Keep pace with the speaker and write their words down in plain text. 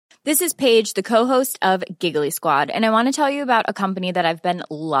This is Paige, the co-host of Giggly Squad, and I want to tell you about a company that I've been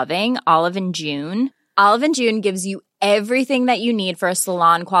loving, Olive & June. Olive & June gives you everything that you need for a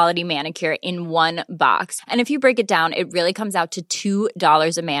salon-quality manicure in one box. And if you break it down, it really comes out to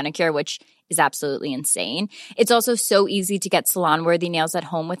 $2 a manicure, which is absolutely insane. It's also so easy to get salon-worthy nails at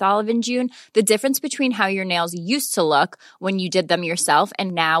home with Olive & June. The difference between how your nails used to look when you did them yourself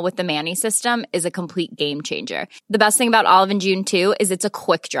and now with the Mani system is a complete game changer. The best thing about Olive & June, too, is it's a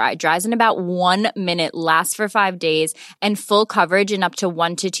quick dry. Dries in about 1 minute, lasts for 5 days, and full coverage in up to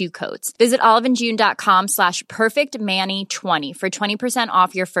 1 to 2 coats. Visit oliveandjune.com/perfectmani20 for 20%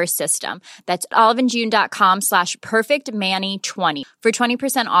 off your first system. That's oliveandjune.com/perfectmani20 for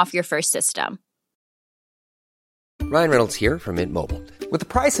 20% off your first system. Ryan Reynolds here from Mint Mobile. With the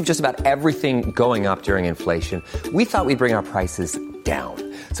price of just about everything going up during inflation, we thought we'd bring our prices down.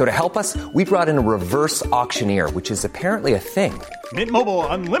 So to help us, we brought in a reverse auctioneer, which is apparently a thing. Mint Mobile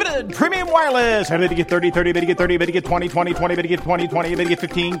Unlimited Premium Wireless. How to get 30, 30, bit to get 30, bit to get 20, 20, 20, bit to get 20, 20, bit to get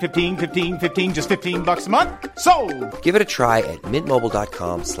 15, 15, 15, 15, just $15 a month? Sold! Give it a try at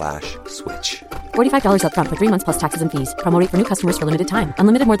mintmobile.com/switch. $45 up front for 3 months plus taxes and fees. Promo rate for new customers for limited time.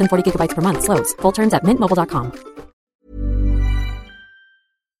 Unlimited more than 40 gigabytes per month. Slows full terms at mintmobile.com.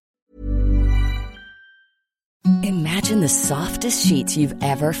 Imagine the softest sheets you've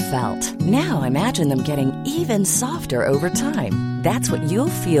ever felt. Now imagine them getting even softer over time. That's what you'll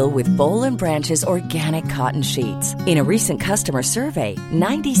feel with Boll & Branch's organic cotton sheets. In a recent customer survey,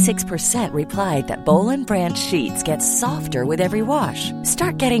 96% replied that Boll & Branch sheets get softer with every wash.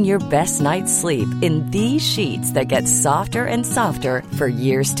 Start getting your best night's sleep in these sheets that get softer and softer for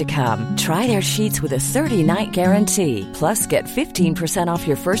years to come. Try their sheets with a 30-night guarantee. Plus, get 15% off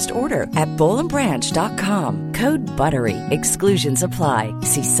your first order at bollandbranch.com. Code BUTTERY. Exclusions apply.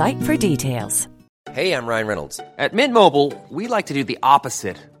 See site for details. Hey, I'm Ryan Reynolds. At Mint Mobile, we like to do the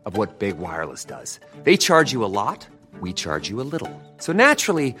opposite of what Big Wireless does. They charge you a lot, we charge you a little. So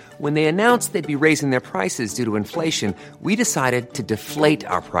naturally, when they announced they'd be raising their prices due to inflation, we decided to deflate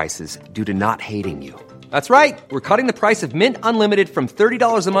our prices due to not hating you. That's right. We're cutting the price of Mint Unlimited from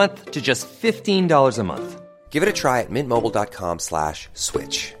 $30 a month to just $15 a month. Give it a try at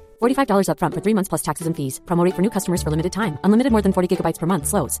mintmobile.com/switch. $45 up front for 3 months plus taxes and fees. Promo rate for new customers for limited time. Unlimited more than 40 gigabytes per month.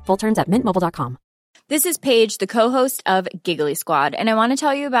 Slows full terms at mintmobile.com. This is Paige, the co-host of Giggly Squad, and I want to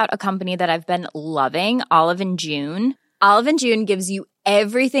tell you about a company that I've been loving, Olive & June. Olive & June gives you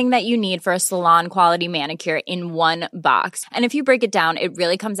everything that you need for a salon-quality manicure in one box. And if you break it down, it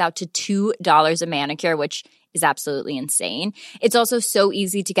really comes out to $2 a manicure, which is absolutely insane. It's also so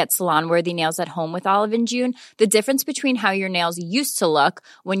easy to get salon-worthy nails at home with Olive & June. The difference between how your nails used to look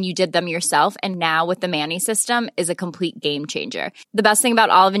when you did them yourself and now with the Mani system is a complete game changer. The best thing about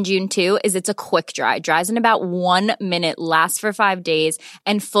Olive & June, too, is it's a quick dry. Dries in about 1 minute, lasts for 5 days,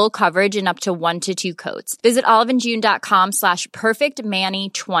 and full coverage in up to 1 to 2 coats. Visit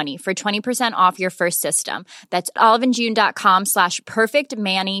oliveandjune.com/perfectmani20 for 20% off your first system. That's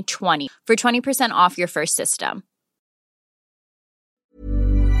oliveandjune.com/perfectmani20 for 20% off your first system.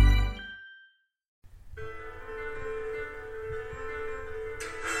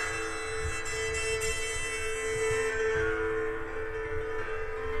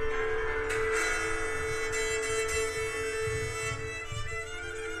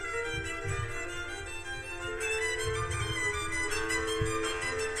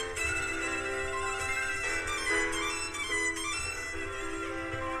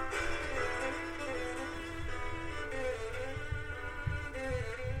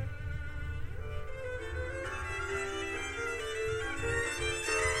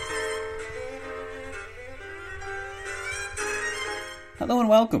 Hello and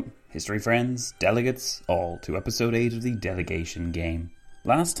welcome, history friends, delegates, all to episode 8 of the Delegation Game.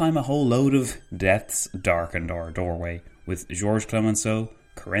 Last time a whole load of deaths darkened our doorway, with Georges Clemenceau,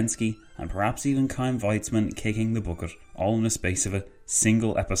 Kerensky, and perhaps even Chaim Weizmann kicking the bucket, all in the space of a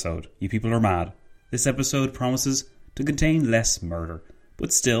single episode. You people are mad. This episode promises to contain less murder,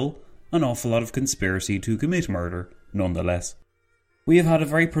 but still an awful lot of conspiracy to commit murder nonetheless. We have had a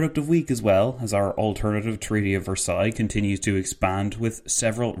very productive week as well, as our alternative Treaty of Versailles continues to expand, with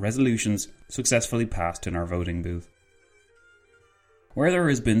several resolutions successfully passed in our voting booth. Where there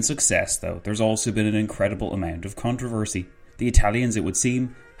has been success, though, there's also been an incredible amount of controversy. The Italians, it would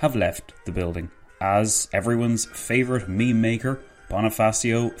seem, have left the building, as everyone's favourite meme maker,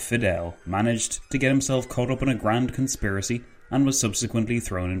 Bonifacio Fidel, managed to get himself caught up in a grand conspiracy and was subsequently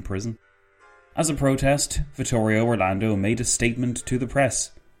thrown in prison. As a protest, Vittorio Orlando made a statement to the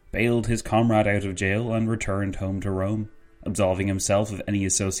press, bailed his comrade out of jail and returned home to Rome. Absolving himself of any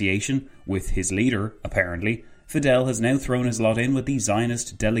association with his leader, apparently, Fidel has now thrown his lot in with the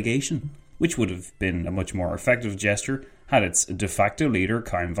Zionist delegation, which would have been a much more effective gesture had its de facto leader,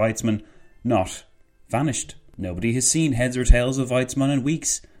 Chaim Weizmann, not vanished. Nobody has seen heads or tails of Weizmann in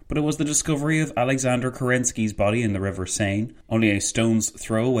weeks, but it was the discovery of Alexander Kerensky's body in the River Seine, only a stone's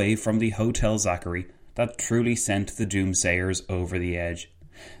throw away from the Hotel Zachary, that truly sent the doomsayers over the edge.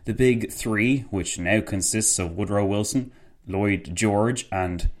 The Big Three, which now consists of Woodrow Wilson, Lloyd George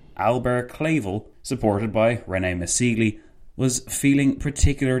and Albert Clavel, supported by René Massigli, was feeling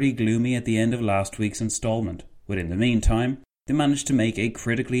particularly gloomy at the end of last week's instalment. But in the meantime, they managed to make a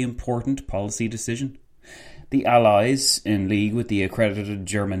critically important policy decision. The Allies, in league with the accredited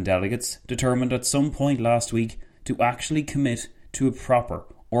German delegates, determined at some point last week to actually commit to a proper,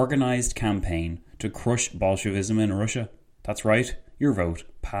 organised campaign to crush Bolshevism in Russia. That's right, your vote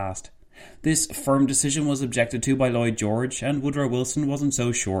passed. This firm decision was objected to by Lloyd George, and Woodrow Wilson wasn't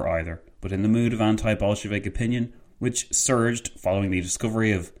so sure either, but in the mood of anti-Bolshevik opinion, which surged following the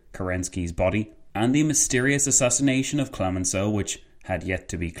discovery of Kerensky's body, and the mysterious assassination of Clemenceau, which had yet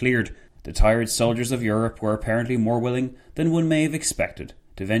to be cleared, the tired soldiers of Europe were apparently more willing than one may have expected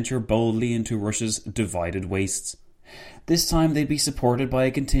to venture boldly into Russia's divided wastes. This time they'd be supported by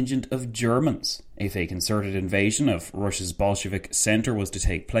a contingent of Germans. If a concerted invasion of Russia's Bolshevik centre was to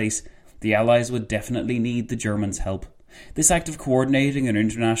take place, the Allies would definitely need the Germans' help. This act of coordinating an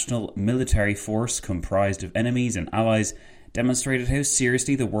international military force comprised of enemies and allies demonstrated how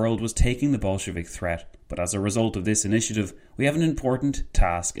seriously the world was taking the Bolshevik threat. But as a result of this initiative, we have an important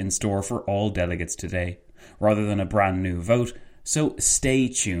task in store for all delegates today, rather than a brand new vote, so stay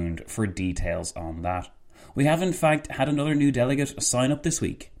tuned for details on that. We have in fact had another new delegate sign up this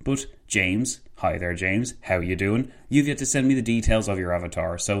week, but James, hi there James, how you doing? You've yet to send me the details of your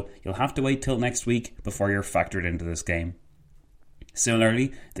avatar, so you'll have to wait till next week before you're factored into this game.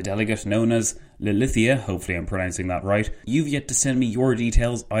 Similarly, the delegate known as Lilithia, hopefully I'm pronouncing that right, you've yet to send me your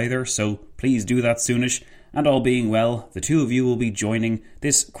details either, so please do that soonish, and all being well, the two of you will be joining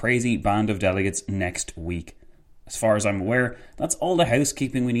this crazy band of delegates next week. As far as I'm aware, that's all the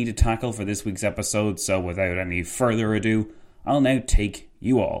housekeeping we need to tackle for this week's episode, so without any further ado, I'll now take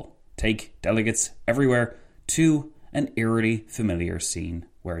delegates everywhere, to an eerily familiar scene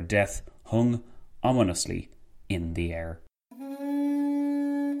where death hung ominously in the air.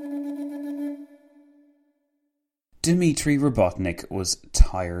 Dmitry Robotnik was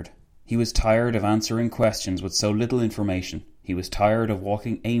tired. He was tired of answering questions with so little information. He was tired of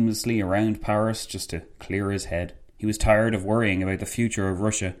walking aimlessly around Paris just to clear his head. He was tired of worrying about the future of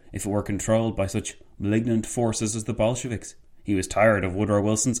Russia if it were controlled by such malignant forces as the Bolsheviks. He was tired of Woodrow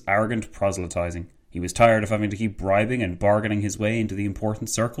Wilson's arrogant proselytizing. He was tired of having to keep bribing and bargaining his way into the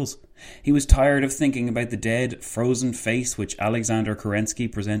important circles. He was tired of thinking about the dead, frozen face which Alexander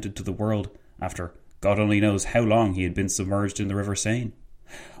Kerensky presented to the world after God only knows how long he had been submerged in the River Seine.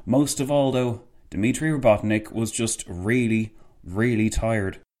 Most of all, though, Dmitry Robotnik was just really, really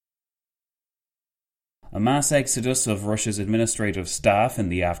tired. A mass exodus of Russia's administrative staff in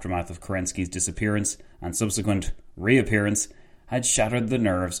the aftermath of Kerensky's disappearance and subsequent reappearance had shattered the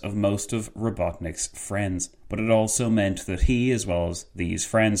nerves of most of Robotnik's friends, but it also meant that he, as well as these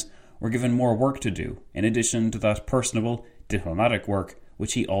friends, were given more work to do, in addition to that personable, diplomatic work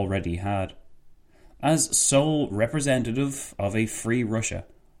which he already had. As sole representative of a free Russia,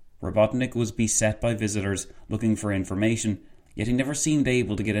 Robotnik was beset by visitors looking for information, yet he never seemed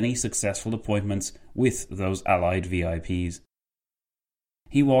able to get any successful appointments with those Allied VIPs.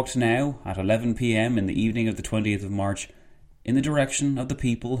 He walked now, at 11 p.m. in the evening of the 20th of March, in the direction of the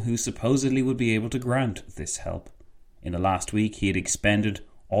people who supposedly would be able to grant this help. In the last week he had expended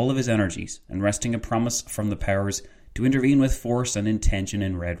all of his energies in wresting a promise from the powers to intervene with force and intention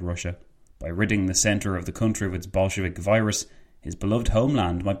in Red Russia. By ridding the centre of the country of its Bolshevik virus, his beloved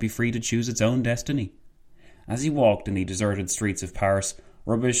homeland might be free to choose its own destiny. As he walked in the deserted streets of Paris,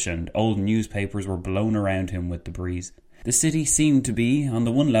 rubbish and old newspapers were blown around him with the breeze. The city seemed to be, on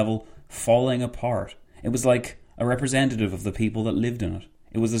the one level, falling apart. It was like a representative of the people that lived in it.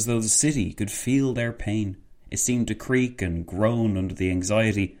 It was as though the city could feel their pain. It seemed to creak and groan under the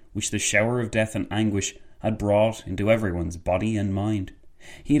anxiety which the shower of death and anguish had brought into everyone's body and mind.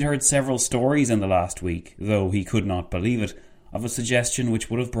 He had heard several stories in the last week, though he could not believe it, of a suggestion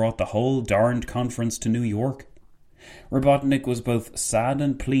which would have brought the whole darned conference to New York. Robotnik was both sad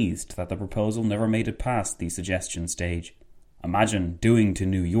and pleased that the proposal never made it past the suggestion stage. Imagine doing to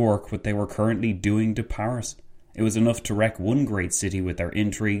New York what they were currently doing to Paris. It was enough to wreck one great city with their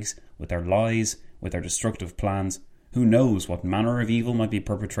intrigues, with their lies, with their destructive plans. Who knows what manner of evil might be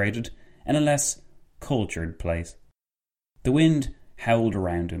perpetrated in a less cultured place. The wind howled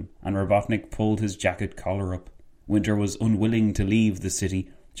around him, and Robotnik pulled his jacket collar up. Winter was unwilling to leave the city,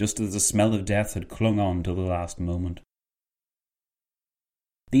 just as the smell of death had clung on till the last moment.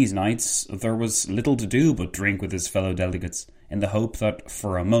 These nights, there was little to do but drink with his fellow delegates, in the hope that,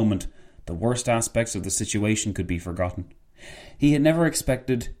 for a moment, the worst aspects of the situation could be forgotten. He had never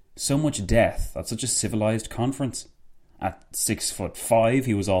expected so much death at such a civilized conference. At 6'5",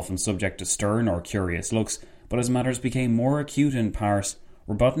 he was often subject to stern or curious looks, but as matters became more acute in Paris,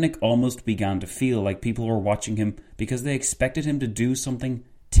 Robotnik almost began to feel like people were watching him because they expected him to do something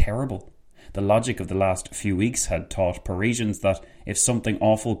terrible. The logic of the last few weeks had taught Parisians that if something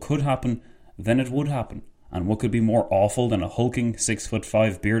awful could happen, then it would happen. And what could be more awful than a hulking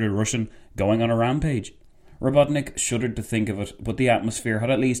 6'5" bearded Russian going on a rampage? Robotnik shuddered to think of it, but the atmosphere had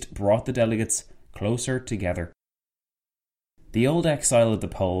at least brought the delegates closer together. The old exile at the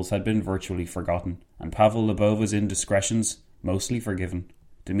polls had been virtually forgotten, and Pavel Lyubova's indiscretions mostly forgiven.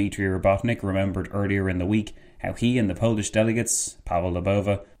 Dmitry Robotnik remembered earlier in the week how he and the Polish delegates, Pavel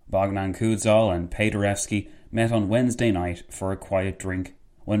Lyubova, Bogdan Kudzal and Paderewski, met on Wednesday night for a quiet drink.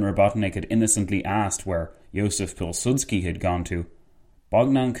 When Robotnik had innocently asked where Josef Pilsudski had gone to,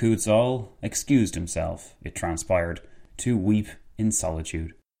 Bogdan Kudzal excused himself, it transpired, to weep in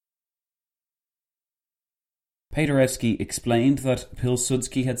solitude. Paderewski explained that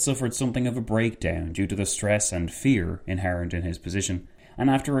Pilsudski had suffered something of a breakdown due to the stress and fear inherent in his position, and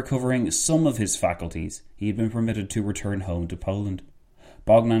after recovering some of his faculties, he had been permitted to return home to Poland.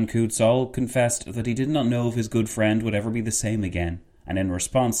 Bogdan Kudzal confessed that he did not know if his good friend would ever be the same again, and in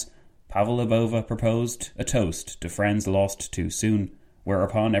response, Pavel Lyubova proposed a toast to friends lost too soon,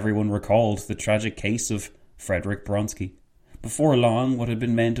 whereupon everyone recalled the tragic case of Frederick Bronsky. Before long, what had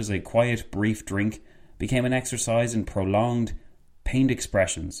been meant as a quiet, brief drink became an exercise in prolonged, pained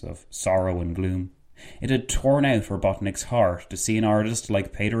expressions of sorrow and gloom. It had torn out Robotnik's heart to see an artist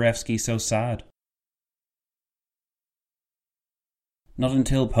like Paderewski so sad. Not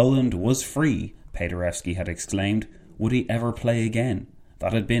until Poland was free, Paderewski had exclaimed, would he ever play again.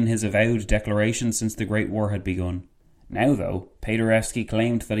 That had been his avowed declaration since the Great War had begun. Now, though, Paderewski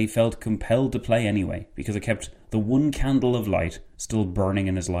claimed that he felt compelled to play anyway, because it kept the one candle of light still burning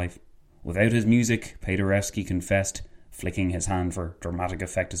in his life. Without his music, Paderewski confessed, flicking his hand for dramatic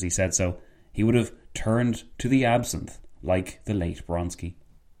effect as he said so, he would have turned to the absinthe, like the late Bronsky.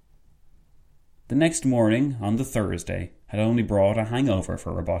 The next morning, on the Thursday, had only brought a hangover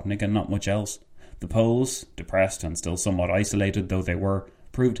for Robotnik and not much else. The Poles, depressed and still somewhat isolated though they were,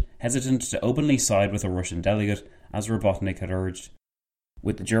 proved hesitant to openly side with a Russian delegate, as Robotnik had urged.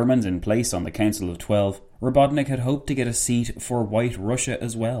 With the Germans in place on the Council of 12, Robotnik had hoped to get a seat for White Russia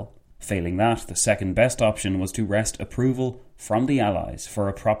as well. Failing that, the second best option was to wrest approval from the Allies for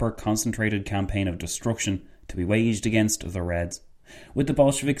a proper concentrated campaign of destruction to be waged against the Reds. With the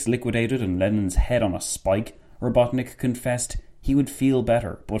Bolsheviks liquidated and Lenin's head on a spike, Robotnik confessed he would feel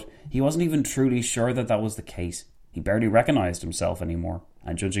better, but he wasn't even truly sure that that was the case. He barely recognised himself anymore,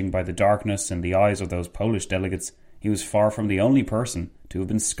 and judging by the darkness in the eyes of those Polish delegates, he was far from the only person to have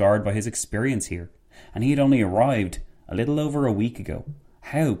been scarred by his experience here, and he had only arrived a little over a week ago.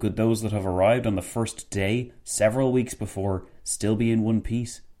 How could those that have arrived on the first day, several weeks before, still be in one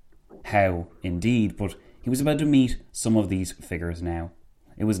piece? How, indeed, but he was about to meet some of these figures now.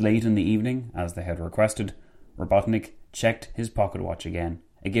 It was late in the evening, as they had requested. Robotnik checked his pocket watch again,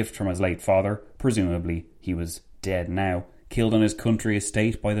 a gift from his late father. Presumably he was dead now, killed on his country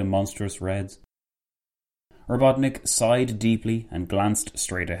estate by the monstrous Reds. Robotnik sighed deeply and glanced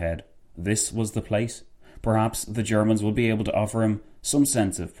straight ahead. This was the place. Perhaps the Germans would be able to offer him some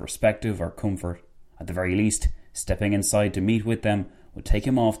sense of perspective or comfort. At the very least, stepping inside to meet with them would take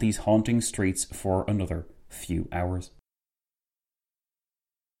him off these haunting streets for another few hours.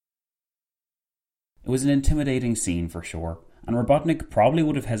 It was an intimidating scene for sure, and Robotnik probably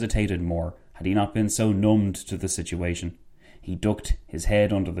would have hesitated more had he not been so numbed to the situation. He ducked his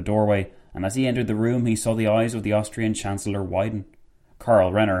head under the doorway, and as he entered the room he saw the eyes of the Austrian Chancellor widen.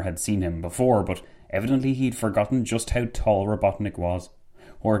 Karl Renner had seen him before, but evidently he'd forgotten just how tall Robotnik was.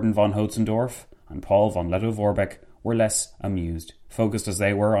 Horten von Hotzendorf and Paul von Lettow-Vorbeck were less amused, focused as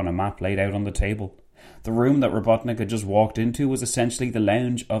they were on a map laid out on the table. The room that Robotnik had just walked into was essentially the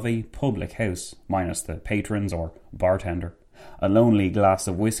lounge of a public house, minus the patrons or bartender. A lonely glass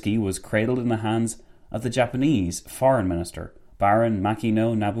of whiskey was cradled in the hands of the Japanese foreign minister, Baron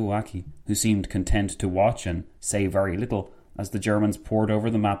Makino Nobuaki, who seemed content to watch and say very little as the Germans pored over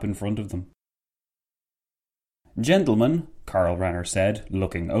the map in front of them. "Gentlemen," Karl Renner said,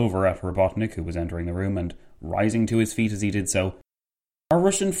 looking over at Robotnik, who was entering the room, and rising to his feet as he did so, "our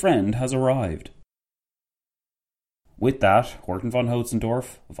Russian friend has arrived." With that, Horten von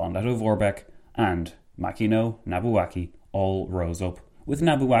Hotzendorf, von Lettow-Vorbeck, and Makino, Nabuaki all rose up, with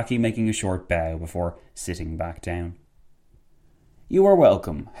Nabuaki making a short bow before sitting back down. "You are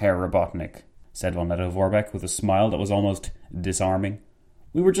welcome, Herr Robotnik," said von Lettow-Vorbeck with a smile that was almost disarming.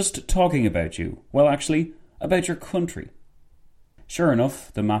 "We were just talking about you. Well, actually, about your country." Sure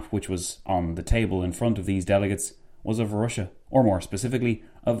enough, the map which was on the table in front of these delegates was of Russia, or more specifically,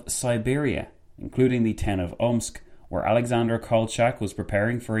 of Siberia, including the town of Omsk, where Alexander Kolchak was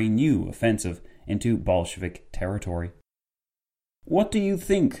preparing for a new offensive into Bolshevik territory. "What do you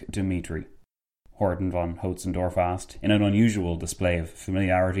think, Dmitri?" Horton von Hotzendorf asked, in an unusual display of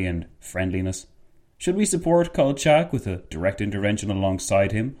familiarity and friendliness. "Should we support Kolchak with a direct intervention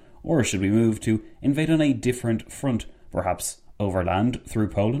alongside him, or should we move to invade on a different front, perhaps overland through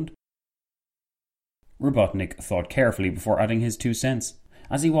Poland?" Robotnik thought carefully before adding his 2 cents.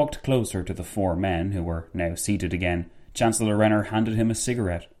 As he walked closer to the 4 men, who were now seated again, Chancellor Renner handed him a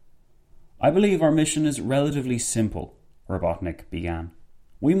cigarette. "I believe our mission is relatively simple," Robotnik began.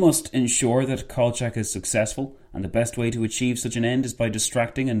 "We must ensure that Kolchak is successful, and the best way to achieve such an end is by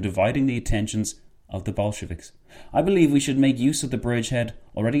distracting and dividing the attentions of the Bolsheviks. I believe we should make use of the bridgehead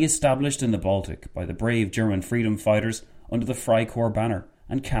already established in the Baltic by the brave German freedom fighters under the Freikorps banner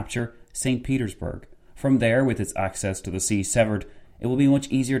and capture St. Petersburg. From there, with its access to the sea severed, it will be much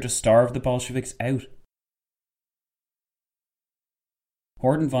easier to starve the Bolsheviks out."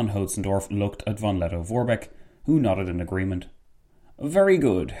 Horton von Hotzendorf looked at von Lettow-Vorbeck, who nodded in agreement. "Very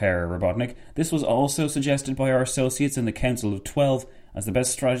good, Herr Robotnik. This was also suggested by our associates in the Council of 12 as the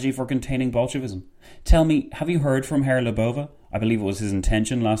best strategy for containing Bolshevism. Tell me, have you heard from Herr Lubova? I believe it was his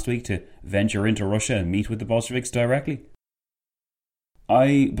intention last week to venture into Russia and meet with the Bolsheviks directly."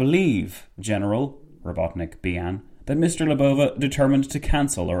 "I believe, General," Robotnik began, "that Mr. Lubova determined to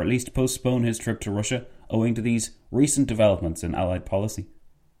cancel or at least postpone his trip to Russia owing to these recent developments in Allied policy."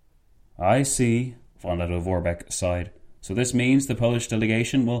 "I see," von Lettow-Vorbeck sighed. "So this means the Polish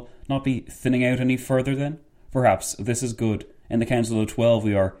delegation will not be thinning out any further then? Perhaps this is good. In the Council of 12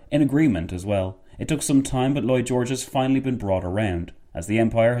 we are in agreement as well. It took some time, but Lloyd George has finally been brought around, as the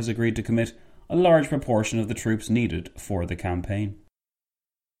Empire has agreed to commit a large proportion of the troops needed for the campaign."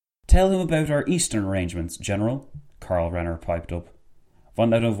 "Tell him about our eastern arrangements, General," Karl Renner piped up.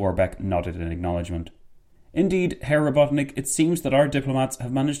 Von Lettow-Vorbeck nodded in acknowledgement. "Indeed, Herr Robotnik, it seems that our diplomats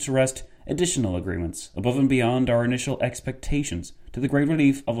have managed to wrest additional agreements, above and beyond our initial expectations, to the great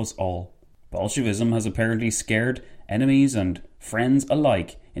relief of us all. Bolshevism has apparently scared enemies and friends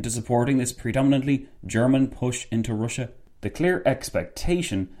alike into supporting this predominantly German push into Russia. The clear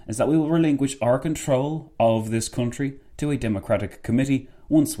expectation is that we will relinquish our control of this country to a democratic committee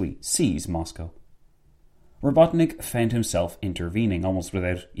once we seize Moscow." Robotnik found himself intervening almost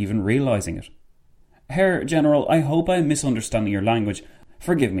without even realizing it. "Herr General, I hope I am misunderstanding your language.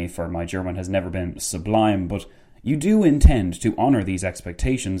 Forgive me, for my German has never been sublime, but you do intend to honour these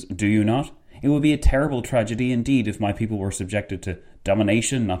expectations, do you not? It would be a terrible tragedy indeed if my people were subjected to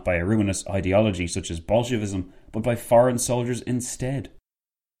domination not by a ruinous ideology such as Bolshevism, but by foreign soldiers instead."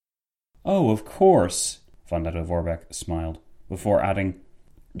 "Oh, of course," von Lettow-Vorbeck smiled, before adding,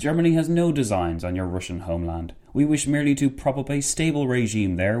 "Germany has no designs on your Russian homeland. We wish merely to prop up a stable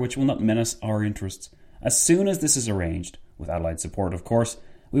regime there which will not menace our interests. As soon as this is arranged, with Allied support of course,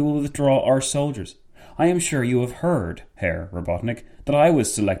 we will withdraw our soldiers. I am sure you have heard, Herr Robotnik, that I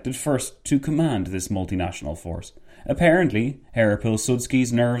was selected first to command this multinational force. Apparently, Herr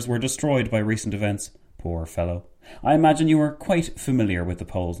Pilsudski's nerves were destroyed by recent events. Poor fellow. I imagine you are quite familiar with the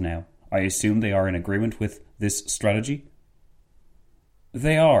Poles now. I assume they are in agreement with this strategy?"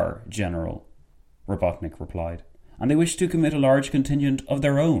 "They are, General," Robotnik replied, "and they wish to commit a large contingent of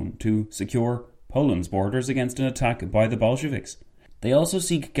their own to secure Poland's borders against an attack by the Bolsheviks. They also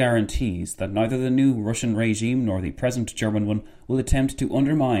seek guarantees that neither the new Russian regime nor the present German one will attempt to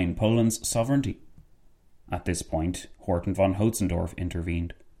undermine Poland's sovereignty." At this point, Horton von Hotzendorf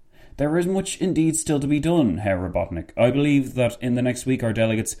intervened. "There is much indeed still to be done, Herr Robotnik. I believe that in the next week our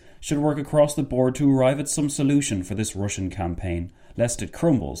delegates should work across the board to arrive at some solution for this Russian campaign, lest it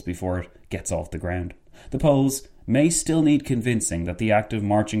crumbles before it gets off the ground. The Poles may still need convincing that the act of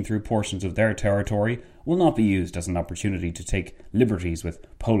marching through portions of their territory will not be used as an opportunity to take liberties with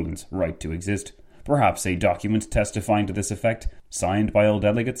Poland's right to exist. Perhaps a document testifying to this effect, signed by all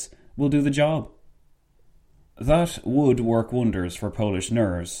delegates, will do the job." "That would work wonders for Polish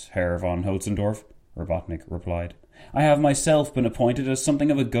nerves, Herr von Hotzendorf," Robotnik replied. "I have myself been appointed as something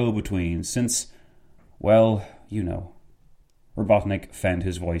of a go-between since, well, you know." Robotnik found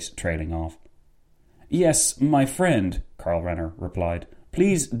his voice trailing off. "Yes, my friend," Karl Renner replied,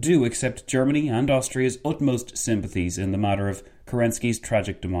 "please do accept Germany and Austria's utmost sympathies in the matter of Kerensky's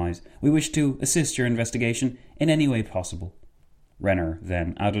tragic demise. We wish to assist your investigation in any way possible. Renner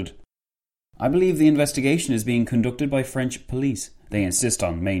then added, I believe the investigation is being conducted by French police. They insist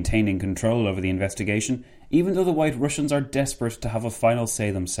on maintaining control over the investigation, even though the White Russians are desperate to have a final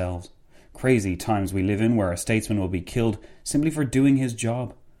say themselves. Crazy times we live in where a statesman will be killed simply for doing his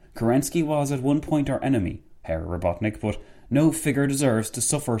job. Kerensky was at one point our enemy, Herr Robotnik, but no figure deserves to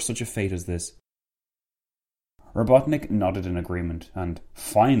suffer such a fate as this. Robotnik nodded in agreement and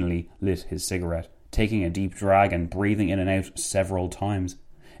finally lit his cigarette, taking a deep drag and breathing in and out several times.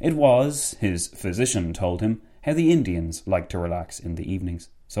 It was, his physician told him, how the Indians liked to relax in the evenings.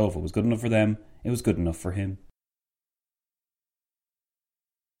 So if it was good enough for them, it was good enough for him.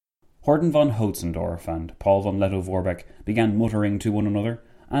 Horten von Hotzendorf and Paul von Lettow-Vorbeck began muttering to one another,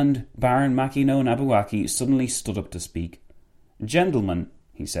 and Baron Makino Nabuaki suddenly stood up to speak. Gentlemen,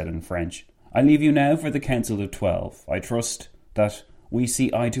 he said in French, I leave you now for the Council of 12. I trust that we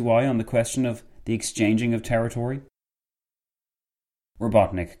see eye to eye on the question of the exchanging of territory.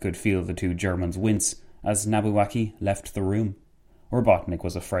 Robotnik could feel the two Germans wince as Nabuaki left the room. Robotnik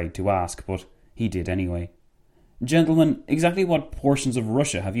was afraid to ask, but he did anyway. Gentlemen, exactly what portions of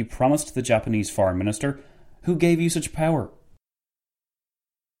Russia have you promised the Japanese Foreign Minister? Who gave you such power?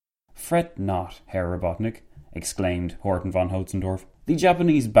 Fret not, Herr Robotnik, exclaimed Horten von Hotzendorf. The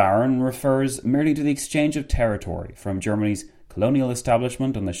Japanese Baron refers merely to the exchange of territory from Germany's colonial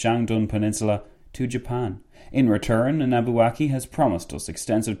establishment on the Shandong Peninsula to Japan. In return, Nabuaki has promised us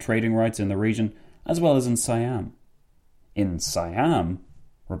extensive trading rights in the region as well as in Siam. In Siam?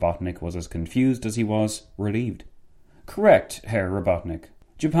 Robotnik was as confused as he was relieved. Correct, Herr Robotnik.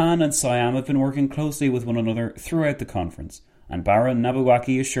 Japan and Siam have been working closely with one another throughout the conference, and Baron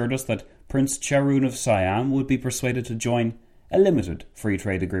Nabuaki assured us that Prince Charun of Siam would be persuaded to join a limited free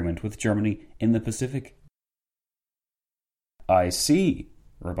trade agreement with Germany in the Pacific. I see,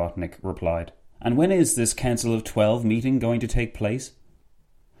 Robotnik replied. And when is this Council of 12 meeting going to take place?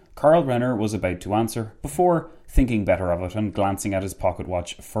 Karl Renner was about to answer, before thinking better of it and glancing at his pocket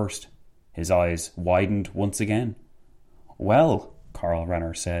watch first. His eyes widened once again. Well, Karl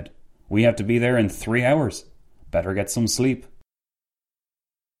Renner said, we have to be there in 3 hours. Better get some sleep.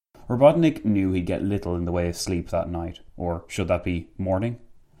 Robotnik knew he'd get little in the way of sleep that night, or should that be morning?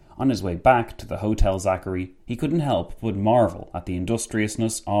 On his way back to the Hotel Zachary, he couldn't help but marvel at the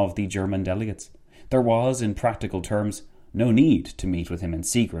industriousness of the German delegates. There was, in practical terms, no need to meet with him in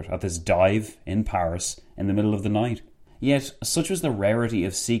secret at this dive in Paris in the middle of the night. Yet such was the rarity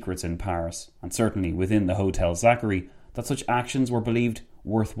of secrets in Paris, and certainly within the Hotel Zachary, that such actions were believed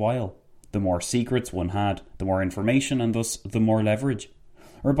worthwhile. The more secrets one had, the more information and thus the more leverage.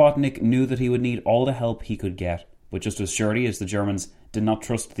 Robotnik knew that he would need all the help he could get, but just as surely as the Germans did not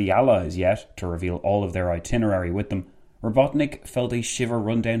trust the Allies yet to reveal all of their itinerary with them, Robotnik felt a shiver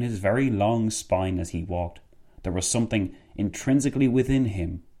run down his very long spine as he walked. There was something intrinsically within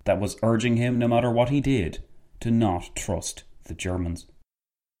him that was urging him, no matter what he did, to not trust the Germans.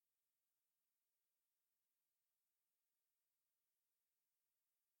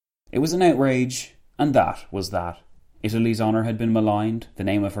 It was an outrage, and that was that. Italy's honour had been maligned, the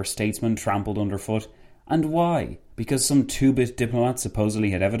name of her statesman trampled underfoot. And why? Because some two-bit diplomat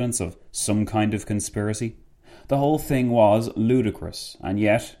supposedly had evidence of some kind of conspiracy? The whole thing was ludicrous, and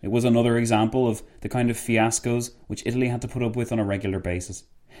yet it was another example of the kind of fiascos which Italy had to put up with on a regular basis.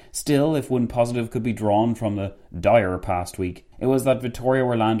 Still, if one positive could be drawn from the dire past week, it was that Vittorio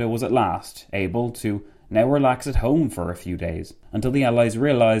Orlando was at last able to now relax at home for a few days, until the Allies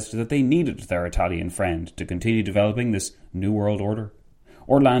realised that they needed their Italian friend to continue developing this New World Order.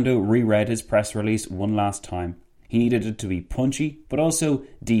 Orlando reread his press release one last time. He needed it to be punchy, but also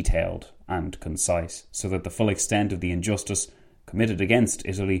detailed and concise, so that the full extent of the injustice committed against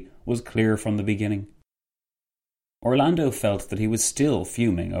Italy was clear from the beginning. Orlando felt that he was still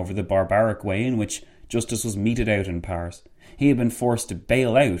fuming over the barbaric way in which justice was meted out in Paris. He had been forced to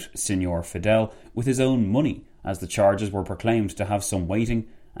bail out Signor Fidel with his own money, as the charges were proclaimed to have some weighting,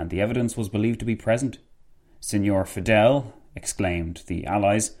 and the evidence was believed to be present. Signor Fidel, exclaimed the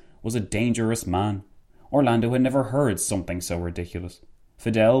Allies, was a dangerous man. Orlando had never heard something so ridiculous.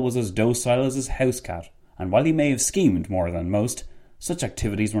 Fidel was as docile as his house cat, and while he may have schemed more than most, such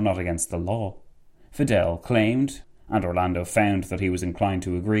activities were not against the law. Fidel claimed, and Orlando found that he was inclined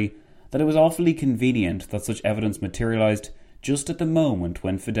to agree, that it was awfully convenient that such evidence materialised just at the moment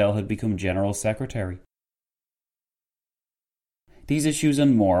when Fidel had become General Secretary. These issues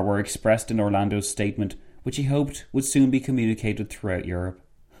and more were expressed in Orlando's statement, which he hoped would soon be communicated throughout Europe.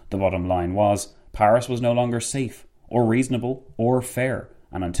 The bottom line was, Paris was no longer safe, or reasonable, or fair,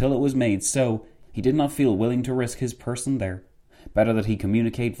 and until it was made so, he did not feel willing to risk his person there. Better that he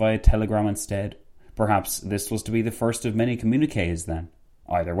communicate via telegram instead. Perhaps this was to be the first of many communiques then.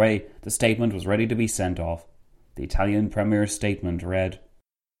 Either way, the statement was ready to be sent off. The Italian Premier's statement read: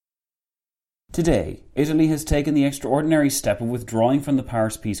 Today, Italy has taken the extraordinary step of withdrawing from the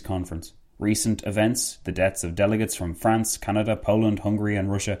Paris Peace Conference. Recent events, the deaths of delegates from France, Canada, Poland, Hungary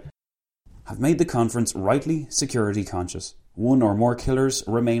and Russia, have made the conference rightly security conscious. One or more killers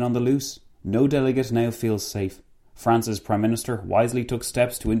remain on the loose. No delegate now feels safe. France's Prime Minister wisely took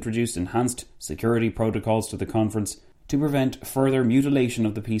steps to introduce enhanced security protocols to the conference to prevent further mutilation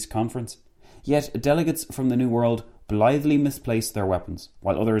of the peace conference. Yet delegates from the New World blithely misplace their weapons,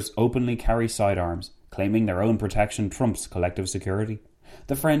 while others openly carry sidearms, claiming their own protection trumps collective security.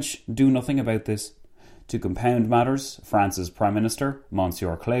 The French do nothing about this. To compound matters, France's Prime Minister,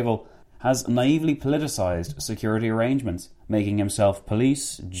 Monsieur Clavel, has naively politicised security arrangements, making himself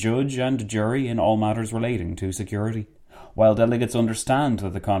police, judge and jury in all matters relating to security. While delegates understand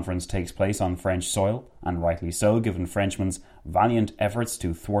that the conference takes place on French soil, and rightly so given Frenchmen's valiant efforts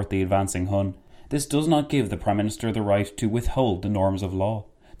to thwart the advancing Hun, this does not give the Prime Minister the right to withhold the norms of law.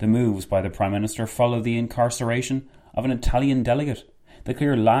 The moves by the Prime Minister follow the incarceration of an Italian delegate. The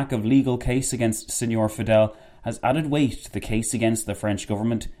clear lack of legal case against Signor Fidel has added weight to the case against the French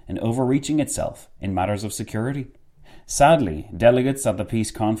government in overreaching itself in matters of security. Sadly, delegates at the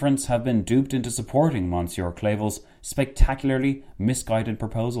peace conference have been duped into supporting Monsieur Clavel's spectacularly misguided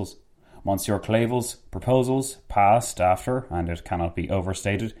proposals. Monsieur Clavel's proposals passed after, and it cannot be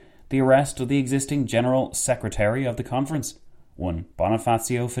overstated, the arrest of the existing General Secretary of the conference, one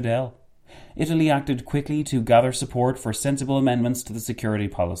Bonifacio Fidel. Italy acted quickly to gather support for sensible amendments to the security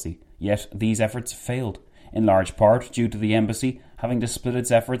policy, yet these efforts failed, in large part due to the embassy having to split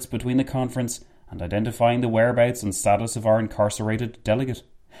its efforts between the conference and identifying the whereabouts and status of our incarcerated delegate.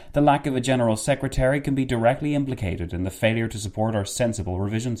 The lack of a General Secretary can be directly implicated in the failure to support our sensible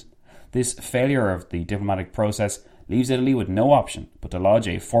revisions. This failure of the diplomatic process leaves Italy with no option but to lodge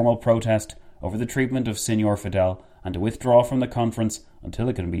a formal protest over the treatment of Signor Fidel and to withdraw from the conference until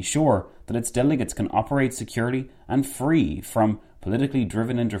it can be sure that its delegates can operate securely and free from politically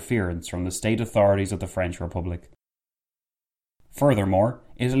driven interference from the state authorities of the French Republic. Furthermore,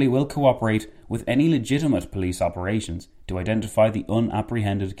 Italy will cooperate with any legitimate police operations to identify the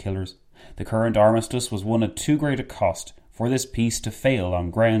unapprehended killers. The current armistice was won at too great a cost for this peace to fail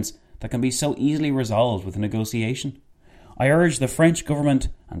on grounds that can be so easily resolved with negotiation. I urge the French government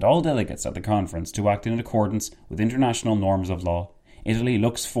and all delegates at the conference to act in accordance with international norms of law. Italy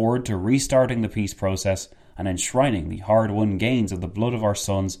looks forward to restarting the peace process and enshrining the hard-won gains of the blood of our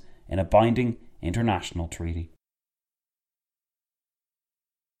sons in a binding international treaty.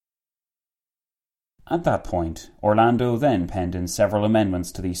 At that point, Orlando then penned in several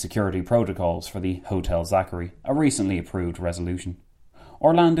amendments to the security protocols for the Hotel Zachary, a recently approved resolution.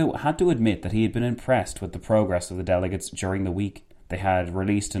 Orlando had to admit that he had been impressed with the progress of the delegates during the week. They had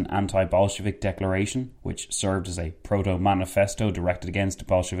released an anti-Bolshevik declaration, which served as a proto-manifesto directed against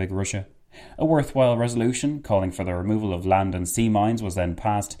Bolshevik Russia. A worthwhile resolution calling for the removal of land and sea mines was then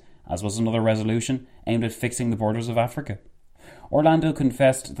passed, as was another resolution aimed at fixing the borders of Africa. Orlando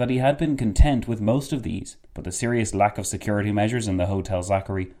confessed that he had been content with most of these, but the serious lack of security measures in the Hotel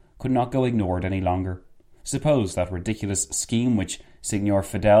Zachary could not go ignored any longer. Suppose that ridiculous scheme which Signor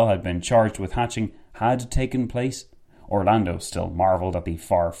Fidel had been charged with hatching had taken place. Orlando still marvelled at the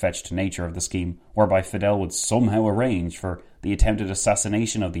far-fetched nature of the scheme, whereby Fidel would somehow arrange for the attempted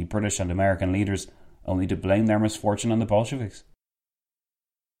assassination of the British and American leaders, only to blame their misfortune on the Bolsheviks.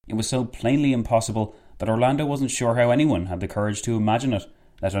 It was so plainly impossible that Orlando wasn't sure how anyone had the courage to imagine it,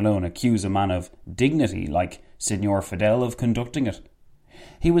 let alone accuse a man of dignity like Signor Fidel of conducting it.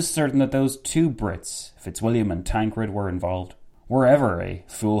 He was certain that those two Brits, Fitzwilliam and Tancred, were involved. Wherever a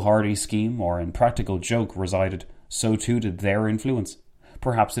foolhardy scheme or impractical joke resided, so too did their influence.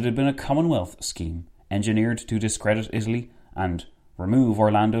 Perhaps it had been a Commonwealth scheme, engineered to discredit Italy and remove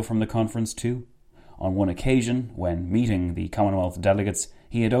Orlando from the conference too. On one occasion, when meeting the Commonwealth delegates,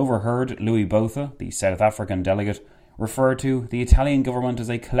 he had overheard Louis Botha, the South African delegate, refer to the Italian government as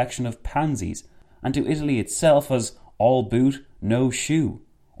a collection of pansies, and to Italy itself as all boot, no shoe.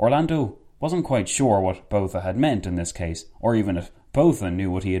 Orlando wasn't quite sure what Botha had meant in this case, or even if Botha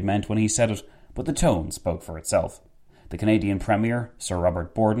knew what he had meant when he said it, but the tone spoke for itself. The Canadian Premier, Sir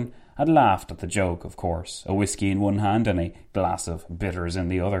Robert Borden, had laughed at the joke, of course, a whisky in one hand and a glass of bitters in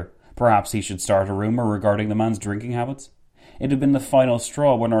the other. Perhaps he should start a rumour regarding the man's drinking habits. It had been the final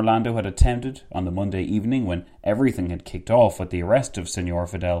straw when Orlando had attempted, on the Monday evening when everything had kicked off with the arrest of Signor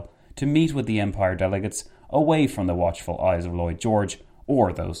Fidel, to meet with the Empire delegates away from the watchful eyes of Lloyd George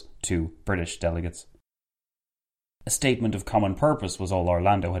or those two British delegates. A statement of common purpose was all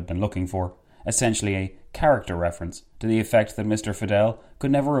Orlando had been looking for, essentially a character reference to the effect that Mr. Fidel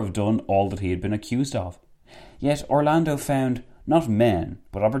could never have done all that he had been accused of. Yet Orlando found not men,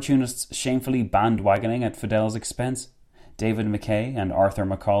 but opportunists shamefully bandwagoning at Fidel's expense. David Mackay and Arthur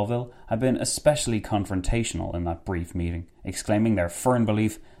McCalville had been especially confrontational in that brief meeting, exclaiming their firm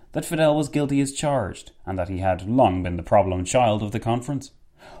belief that Fidel was guilty as charged, and that he had long been the problem child of the conference.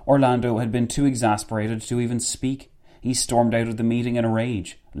 Orlando had been too exasperated to even speak. He stormed out of the meeting in a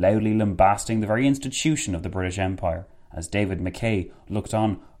rage, loudly lambasting the very institution of the British Empire, as David Mackay looked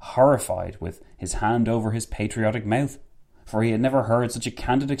on, horrified, with his hand over his patriotic mouth, for he had never heard such a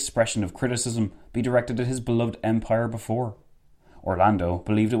candid expression of criticism be directed at his beloved empire before. Orlando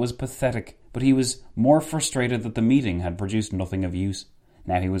believed it was pathetic, but he was more frustrated that the meeting had produced nothing of use.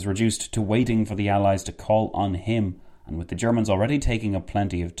 Now he was reduced to waiting for the Allies to call on him, and with the Germans already taking up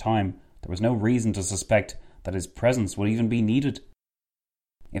plenty of time, there was no reason to suspect that his presence would even be needed.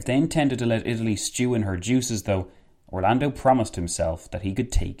 If they intended to let Italy stew in her juices, though, Orlando promised himself that he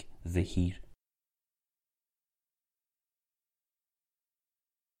could take the heat.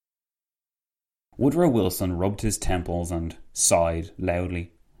 Woodrow Wilson rubbed his temples and sighed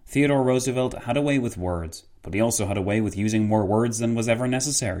loudly. Theodore Roosevelt had a way with words, but he also had a way with using more words than was ever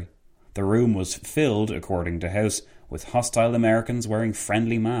necessary. The room was filled, according to House, with hostile Americans wearing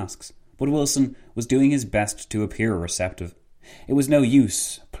friendly masks, but Wilson was doing his best to appear receptive. It was no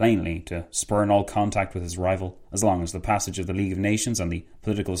use, plainly, to spurn all contact with his rival, as long as the passage of the League of Nations and the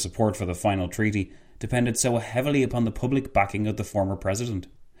political support for the final treaty depended so heavily upon the public backing of the former president.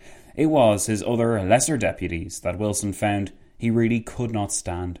 It was his other, lesser deputies that Wilson found he really could not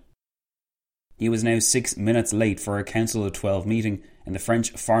stand. He was now 6 minutes late for a Council of 12 meeting in the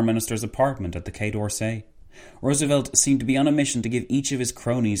French Foreign Minister's apartment at the Quai d'Orsay. Roosevelt seemed to be on a mission to give each of his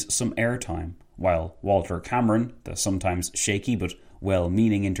cronies some airtime, while Walter Cameron, the sometimes shaky but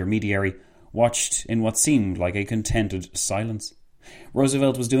well-meaning intermediary, watched in what seemed like a contented silence.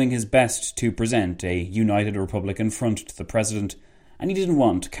 Roosevelt was doing his best to present a united Republican front to the president, and he didn't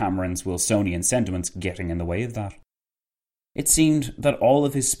want Cameron's Wilsonian sentiments getting in the way of that. It seemed that all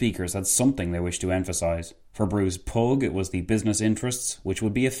of his speakers had something they wished to emphasise. For Bruce Pugh, it was the business interests which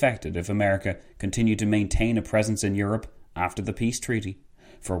would be affected if America continued to maintain a presence in Europe after the peace treaty.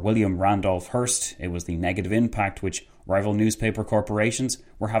 For William Randolph Hearst, it was the negative impact which rival newspaper corporations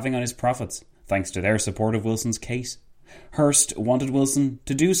were having on his profits, thanks to their support of Wilson's case. Hearst wanted Wilson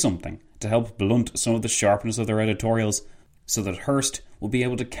to do something to help blunt some of the sharpness of their editorials, so that Hearst would be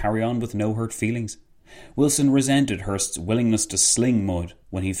able to carry on with no hurt feelings. Wilson resented Hearst's willingness to sling mud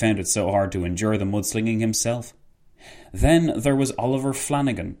when he found it so hard to endure the mudslinging himself. Then there was Oliver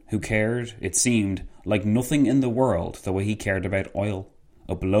Flanagan, who cared, it seemed, like nothing in the world the way he cared about oil.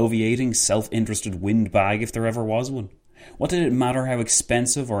 A bloviating, self-interested windbag if there ever was one. What did it matter how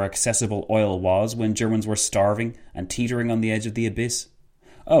expensive or accessible oil was when Germans were starving and teetering on the edge of the abyss?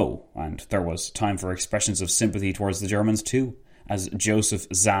 Oh, and there was time for expressions of sympathy towards the Germans too, as Joseph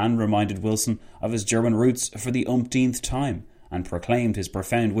Zahn reminded Wilson of his German roots for the umpteenth time, and proclaimed his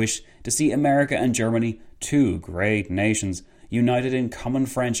profound wish to see America and Germany, two great nations, united in common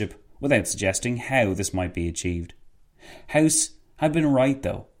friendship, without suggesting how this might be achieved. House had been right,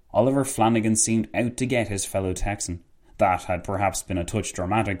 though. Oliver Flanagan seemed out to get his fellow Texan. That had perhaps been a touch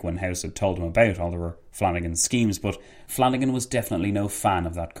dramatic when House had told him about Oliver Flanagan's schemes, but Flanagan was definitely no fan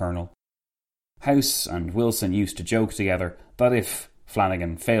of that colonel. House and Wilson used to joke together that if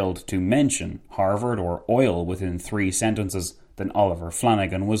Flanagan failed to mention Harvard or oil within 3 sentences, then Oliver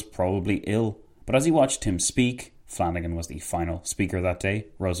Flanagan was probably ill. But as he watched him speak, Flanagan was the final speaker that day,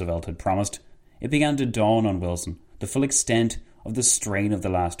 Roosevelt had promised, it began to dawn on Wilson the full extent of the strain of the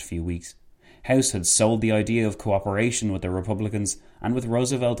last few weeks. House had sold the idea of cooperation with the Republicans and with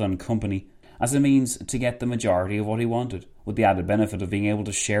Roosevelt and company as a means to get the majority of what he wanted, with the added benefit of being able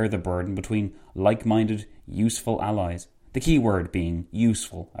to share the burden between like-minded, useful allies. The key word being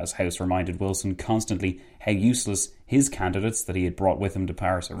useful, as House reminded Wilson constantly how useless his candidates that he had brought with him to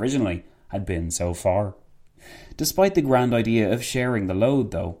Paris originally had been so far. Despite the grand idea of sharing the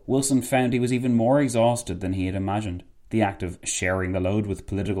load, though, Wilson found he was even more exhausted than he had imagined. The act of sharing the load with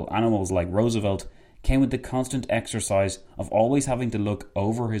political animals like Roosevelt came with the constant exercise of always having to look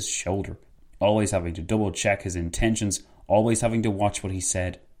over his shoulder, always having to double-check his intentions, always having to watch what he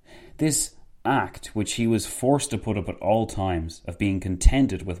said. This act, which he was forced to put up at all times, of being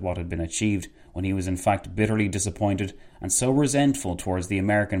contented with what had been achieved when he was in fact bitterly disappointed and so resentful towards the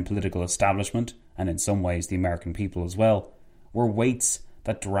American political establishment, and in some ways the American people as well, were weights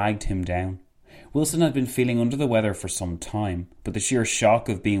that dragged him down. Wilson had been feeling under the weather for some time, but the sheer shock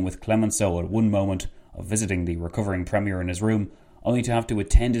of being with Clemenceau at one moment, of visiting the recovering Premier in his room, only to have to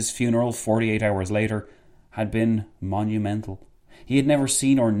attend his funeral 48 hours later, had been monumental. He had never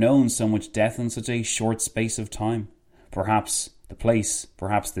seen or known so much death in such a short space of time. Perhaps the place,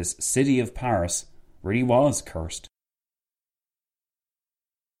 perhaps this city of Paris, really was cursed.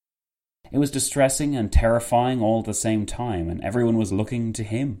 It was distressing and terrifying all at the same time, and everyone was looking to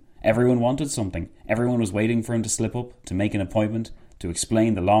him. Everyone wanted something. Everyone was waiting for him to slip up, to make an appointment, to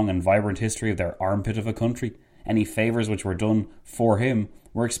explain the long and vibrant history of their armpit of a country. Any favours which were done for him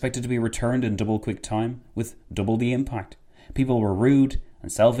were expected to be returned in double quick time, with double the impact. People were rude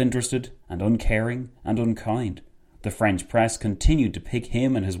and self-interested and uncaring and unkind. The French press continued to pick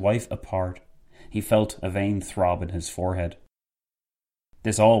him and his wife apart. He felt a vain throb in his forehead.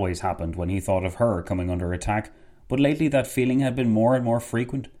 This always happened when he thought of her coming under attack, but lately that feeling had been more and more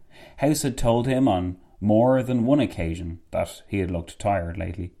frequent. House had told him on more than one occasion that he had looked tired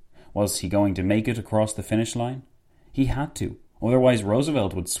lately. Was he going to make it across the finish line? He had to, otherwise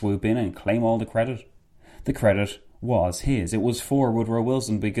Roosevelt would swoop in and claim all the credit. The credit was his. It was for Woodrow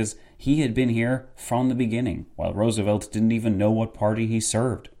Wilson because he had been here from the beginning, while Roosevelt didn't even know what party he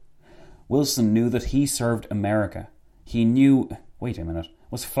served. Wilson knew that he served America. He knew... Wait a minute.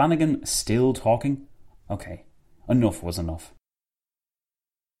 Was Flanagan still talking? Okay. Enough was enough.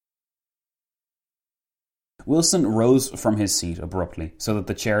 Wilson rose from his seat abruptly, so that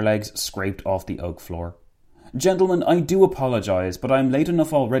the chair legs scraped off the oak floor. Gentlemen, I do apologise, but I am late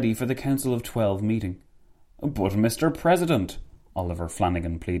enough already for the Council of 12 meeting. But, Mr. President, Oliver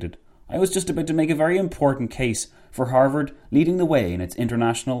Flanagan pleaded, I was just about to make a very important case for Harvard leading the way in its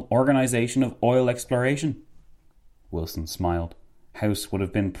International Organization of Oil Exploration. Wilson smiled. House would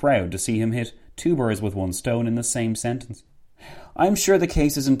have been proud to see him hit 2 birds with 1 stone in the same sentence. I am sure the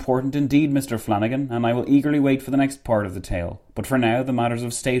case is important indeed, Mr. Flanagan, and I will eagerly wait for the next part of the tale. But for now, the matters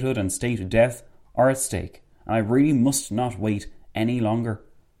of statehood and state death are at stake, and I really must not wait any longer.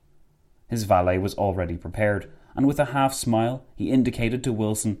 His valet was already prepared, and with a half-smile he indicated to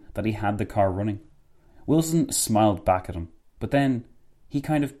Wilson that he had the car running. Wilson smiled back at him, but then he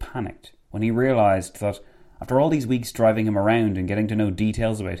kind of panicked when he realised that after all these weeks driving him around and getting to know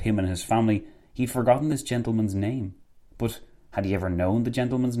details about him and his family, he'd forgotten this gentleman's name. But had he ever known the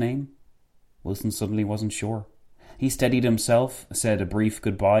gentleman's name? Wilson suddenly wasn't sure. He steadied himself, said a brief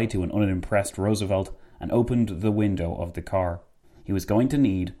goodbye to an unimpressed Roosevelt, and opened the window of the car. He was going to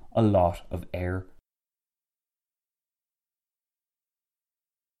need a lot of air.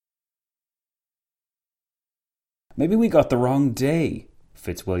 Maybe we got the wrong day,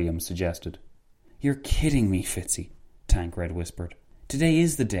 Fitzwilliam suggested. You're kidding me, Fitzy, Tancred whispered. Today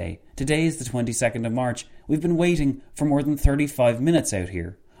is the day. Today is the 22nd of March. We've been waiting for more than 35 minutes out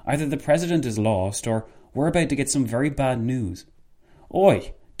here. Either the President is lost, or we're about to get some very bad news.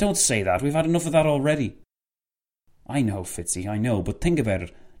 Oi, don't say that. We've had enough of that already. I know, Fitzy, I know, but think about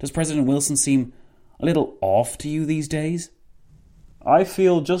it. Does President Wilson seem a little off to you these days? I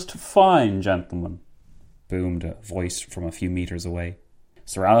feel just fine, gentlemen, boomed a voice from a few metres away.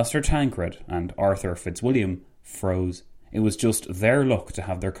 Sir Alister Tancred and Arthur Fitzwilliam froze. It was just their luck to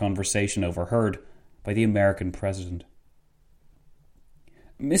have their conversation overheard by the American president.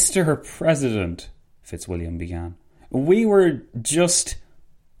 Mr. President, Fitzwilliam began, we were just...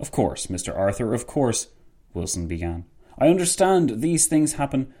 Of course, Mr. Arthur, of course, Wilson began. I understand these things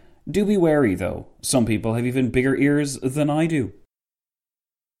happen. Do be wary, though. Some people have even bigger ears than I do.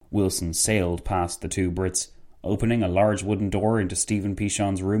 Wilson sailed past the 2 Brits, opening a large wooden door into Stephen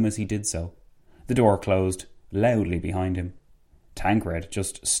Pichon's room as he did so. The door closed loudly behind him. Tancred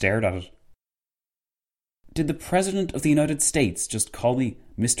just stared at it. Did the President of the United States just call me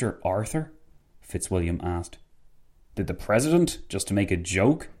Mr. Arthur? Fitzwilliam asked. Did the President just to make a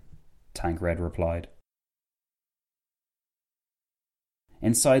joke? Tancred replied.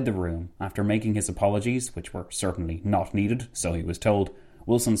 Inside the room, after making his apologies, which were certainly not needed, so he was told,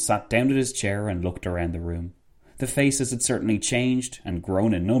 Wilson sat down at his chair and looked around the room. The faces had certainly changed and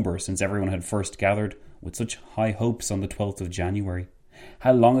grown in number since everyone had first gathered with such high hopes on the 12th of January.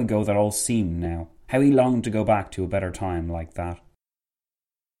 How long ago that all seemed now. How he longed to go back to a better time like that.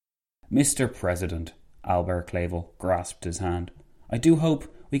 Mr. President, Albert Clavel grasped his hand. I do hope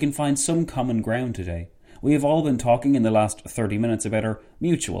we can find some common ground today. We have all been talking in the last 30 minutes about our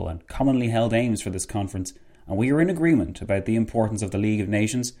mutual and commonly held aims for this conference, and we are in agreement about the importance of the League of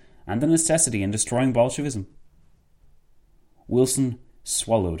Nations and the necessity in destroying Bolshevism. Wilson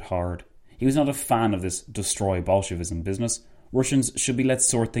swallowed hard. He was not a fan of this destroy Bolshevism business. Russians should be let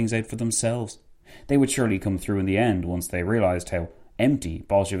sort things out for themselves. They would surely come through in the end once they realised how empty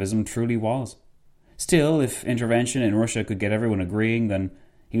Bolshevism truly was. Still, if intervention in Russia could get everyone agreeing, then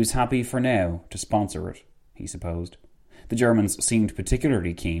He was happy for now to sponsor it, he supposed. The Germans seemed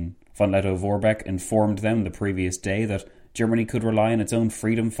particularly keen. Von Lettow-Vorbeck informed them the previous day that Germany could rely on its own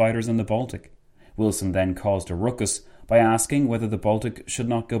freedom fighters in the Baltic. Wilson then caused a ruckus by asking whether the Baltic should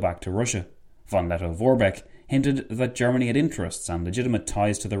not go back to Russia. Von Lettow-Vorbeck hinted that Germany had interests and legitimate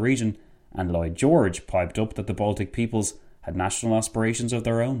ties to the region, and Lloyd George piped up that the Baltic peoples had national aspirations of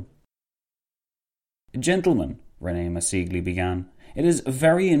their own. "Gentlemen," René Massigli began, "it is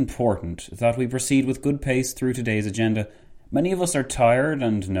very important that we proceed with good pace through today's agenda. Many of us are tired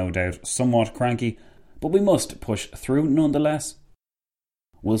and, no doubt, somewhat cranky, but we must push through nonetheless."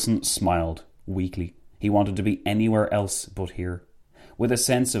 Wilson smiled weakly. He wanted to be anywhere else but here. With a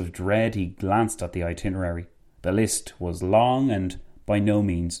sense of dread, he glanced at the itinerary. The list was long and by no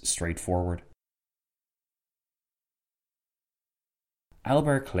means straightforward.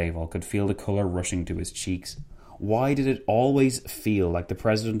 Albert Clavel could feel the colour rushing to his cheeks. Why did it always feel like the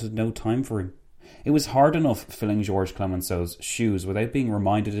President had no time for him? It was hard enough filling Georges Clemenceau's shoes without being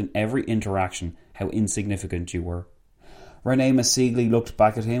reminded in every interaction how insignificant you were. René Massigli looked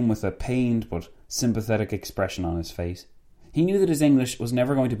back at him with a pained but sympathetic expression on his face. He knew that his English was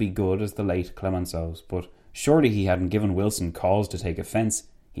never going to be good as the late Clemenceau's, but surely he hadn't given Wilson cause to take offence.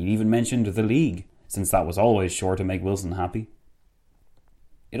 He'd even mentioned the League, since that was always sure to make Wilson happy.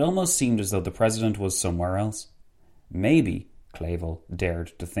 It almost seemed as though the President was somewhere else. Maybe, Clavel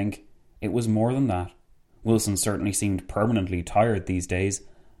dared to think, it was more than that. Wilson certainly seemed permanently tired these days,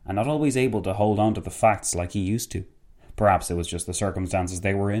 and not always able to hold on to the facts like he used to. Perhaps it was just the circumstances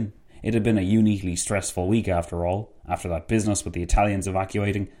they were in. It had been a uniquely stressful week after all, after that business with the Italians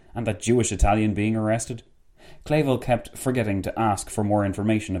evacuating and that Jewish Italian being arrested. Clavel kept forgetting to ask for more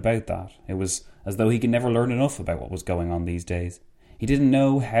information about that. It was as though he could never learn enough about what was going on these days. He didn't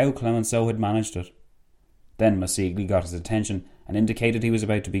know how Clemenceau had managed it. Then Massigli got his attention and indicated he was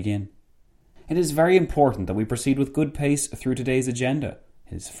about to begin. "It is very important that we proceed with good pace through today's agenda,"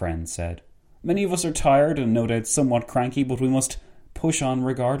 his friend said. "Many of us are tired and no doubt somewhat cranky, but we must push on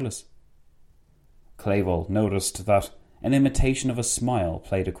regardless." Clavel noticed that an imitation of a smile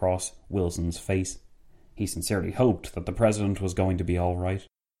played across Wilson's face. He sincerely hoped that the President was going to be all right.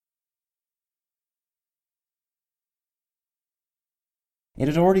 It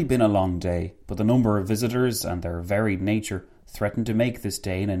had already been a long day, but the number of visitors and their varied nature threatened to make this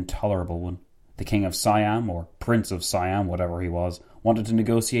day an intolerable one. The King of Siam, or Prince of Siam, whatever he was, wanted to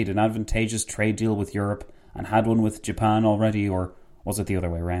negotiate an advantageous trade deal with Europe and had one with Japan already, or was it the other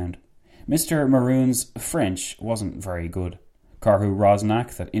way round? Mr. Maroon's French wasn't very good. Karhu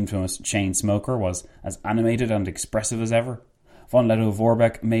Rosnak, that infamous chain smoker, was as animated and expressive as ever. Von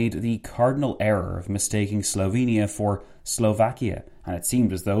Lettow-Vorbeck made the cardinal error of mistaking Slovenia for Slovakia, and it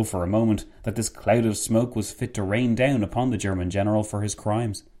seemed as though for a moment that this cloud of smoke was fit to rain down upon the German general for his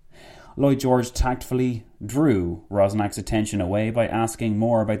crimes. Lloyd George tactfully drew Rosnak's attention away by asking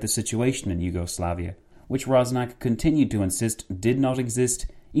more about the situation in Yugoslavia, which Rosnak continued to insist did not exist,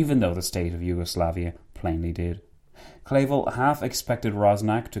 even though the state of Yugoslavia plainly did. Clavel half expected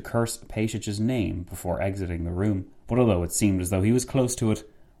Rosnak to curse Pacic's name before exiting the room, but although it seemed as though he was close to it,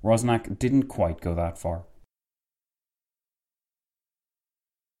 Rosnak didn't quite go that far.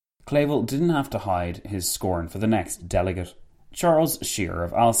 Clavel didn't have to hide his scorn for the next delegate. Charles Scheer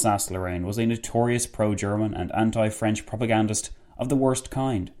of Alsace-Lorraine was a notorious pro-German and anti-French propagandist of the worst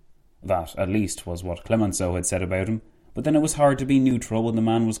kind. That, at least, was what Clemenceau had said about him, but then it was hard to be neutral when the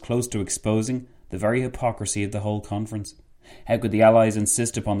man was close to exposing the very hypocrisy of the whole conference. How could the Allies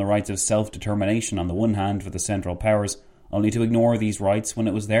insist upon the rights of self-determination on the one hand for the Central Powers, only to ignore these rights when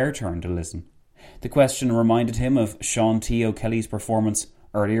it was their turn to listen? The question reminded him of Sean T. O'Kelly's performance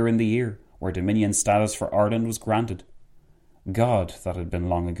earlier in the year, where Dominion status for Ireland was granted. God, that had been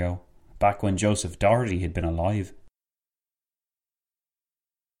long ago, back when Joseph Doherty had been alive.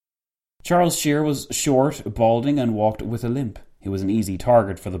 Charles Scheer was short, balding, and walked with a limp. He was an easy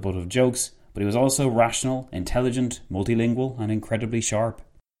target for the butt of jokes, but he was also rational, intelligent, multilingual, and incredibly sharp.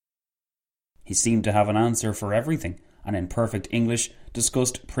 He seemed to have an answer for everything, and in perfect English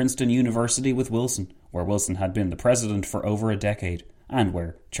discussed Princeton University with Wilson, where Wilson had been the president for over a decade, and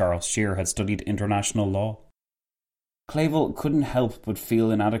where Charles Scheer had studied international law. Clavel couldn't help but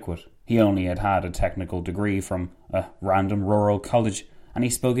feel inadequate. He only had a technical degree from a random rural college, and he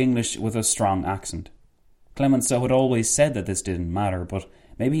spoke English with a strong accent. Clemenceau had always said that this didn't matter, but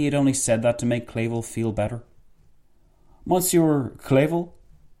maybe he had only said that to make Clavel feel better. "Monsieur Clavel?"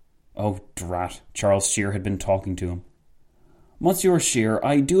 Oh, drat, Charles Scheer had been talking to him. "Monsieur Scheer,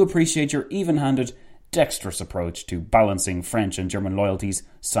 I do appreciate your even-handed, dexterous approach to balancing French and German loyalties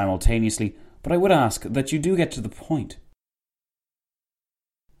simultaneously, but I would ask that you do get to the point."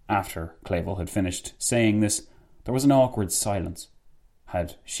 After Clavel had finished saying this, there was an awkward silence.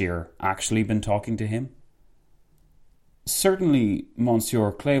 Had Shearer actually been talking to him? "Certainly,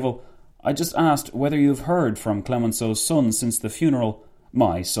 Monsieur Clavel. I just asked whether you have heard from Clemenceau's son since the funeral.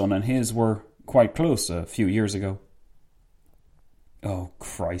 My son and his were quite close a few years ago." Oh,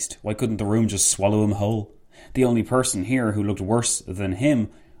 Christ, why couldn't the room just swallow him whole? The only person here who looked worse than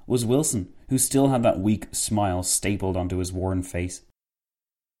him was Wilson, who still had that weak smile stapled onto his worn face.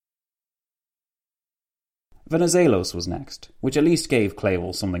 Venizelos was next, which at least gave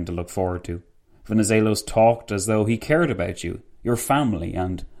Clavel something to look forward to. Venizelos talked as though he cared about you, your family,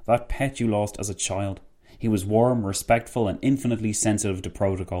 and that pet you lost as a child. He was warm, respectful, and infinitely sensitive to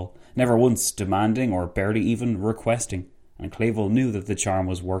protocol, never once demanding or barely even requesting, and Clavel knew that the charm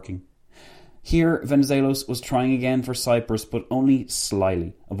was working. Here, Venizelos was trying again for Cyprus, but only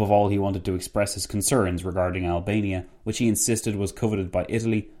slyly. Above all, he wanted to express his concerns regarding Albania, which he insisted was coveted by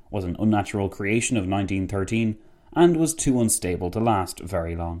Italy, was an unnatural creation of 1913, and was too unstable to last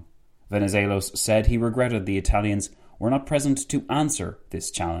very long. Venizelos said he regretted the Italians were not present to answer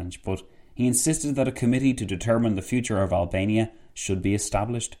this challenge, but he insisted that a committee to determine the future of Albania should be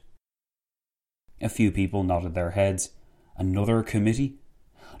established. A few people nodded their heads. Another committee?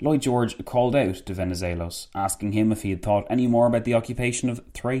 Lloyd George called out to Venizelos, asking him if he had thought any more about the occupation of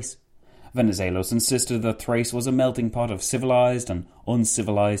Thrace. Venizelos insisted that Thrace was a melting pot of civilized and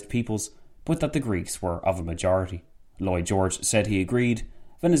uncivilized peoples, but that the Greeks were of a majority. Lloyd George said he agreed.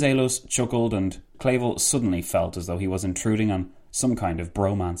 Venizelos chuckled, and Clavel suddenly felt as though he was intruding on some kind of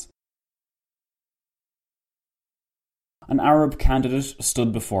bromance. An Arab candidate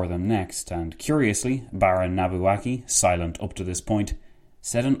stood before them next, and curiously, Baron Nabuaki, silent up to this point,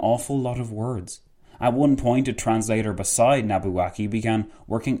 said an awful lot of words. At one point, a translator beside Nabuaki began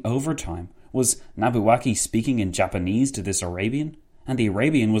working overtime. Was Nabuaki speaking in Japanese to this Arabian? And the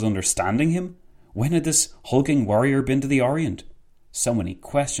Arabian was understanding him? When had this hulking warrior been to the Orient? So many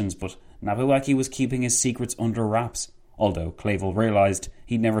questions, but Nabuaki was keeping his secrets under wraps, although Clavel realised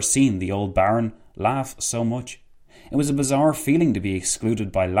he'd never seen the old Baron laugh so much. It was a bizarre feeling to be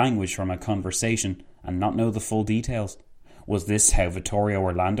excluded by language from a conversation and not know the full details. Was this how Vittorio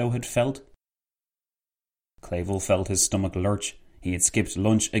Orlando had felt? Clavel felt his stomach lurch. He had skipped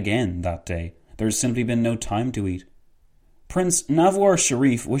lunch again that day. There had simply been no time to eat. Prince Nawar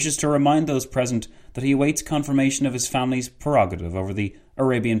Sharif wishes to remind those present that he awaits confirmation of his family's prerogative over the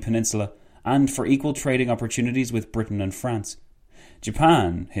Arabian Peninsula and for equal trading opportunities with Britain and France.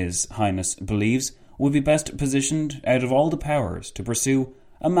 Japan, His Highness believes, would be best positioned out of all the powers to pursue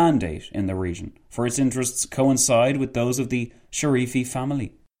a mandate in the region, for its interests coincide with those of the Sharifi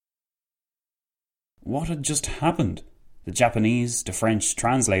family. What had just happened? The Japanese to French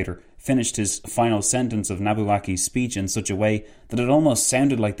translator finished his final sentence of Nabuaki's speech in such a way that it almost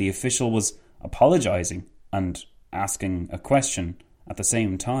sounded like the official was apologising and asking a question at the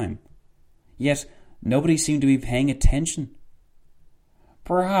same time. Yet nobody seemed to be paying attention.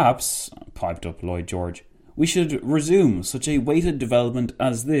 "Perhaps," piped up Lloyd George, "we should resume such a weighted development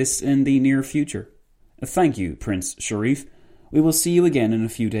as this in the near future. Thank you, Prince Sharif. We will see you again in a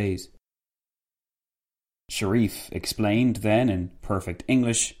few days." Sharif explained then in perfect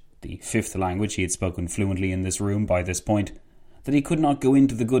English, the fifth language he had spoken fluently in this room by this point, that he could not go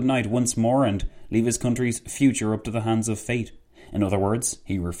into the good night once more and leave his country's future up to the hands of fate. In other words,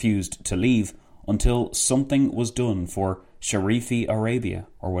 he refused to leave until something was done for Sharifi Arabia,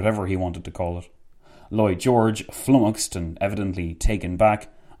 or whatever he wanted to call it. Lloyd George, flummoxed and evidently taken back,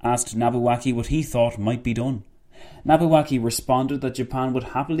 asked Nabuaki what he thought might be done. Nabuaki responded that Japan would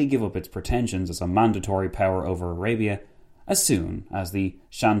happily give up its pretensions as a mandatory power over Arabia as soon as the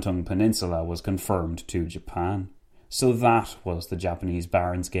Shantung Peninsula was confirmed to Japan. So that was the Japanese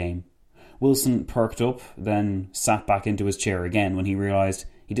baron's game. Wilson perked up, then sat back into his chair again when he realised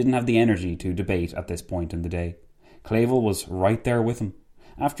he didn't have the energy to debate at this point in the day. Clavel was right there with him.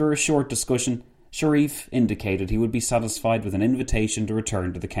 After a short discussion, Sharif indicated he would be satisfied with an invitation to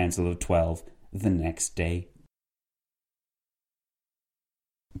return to the Council of 12 the next day.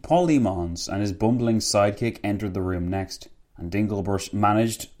 Paul Lemons and his bumbling sidekick entered the room next, and Dinkelbush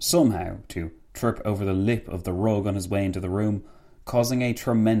managed somehow to trip over the lip of the rug on his way into the room, causing a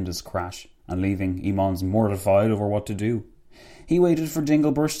tremendous crash and leaving Lemons mortified over what to do. He waited for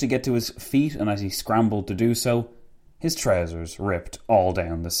Dinkelbush to get to his feet, and as he scrambled to do so, his trousers ripped all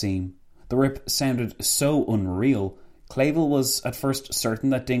down the seam. The rip sounded so unreal, Clavel was at first certain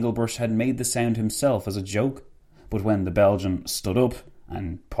that Dinkelbush had made the sound himself as a joke. But when the Belgian stood up,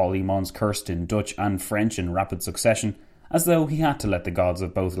 and Paul Lemons cursed in Dutch and French in rapid succession, as though he had to let the gods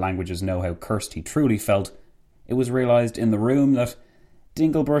of both languages know how cursed he truly felt, it was realised in the room that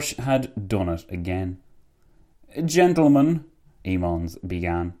Dinklebrush had done it again. "Gentlemen," Emmons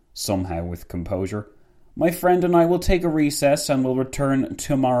began, somehow with composure, "my friend and I will take a recess and will return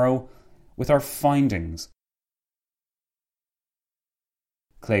tomorrow with our findings."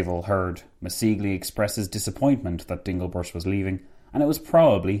 Clavel heard Masigli express his disappointment that Dinklebrush was leaving, and it was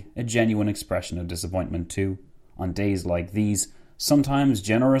probably a genuine expression of disappointment too. On days like these, sometimes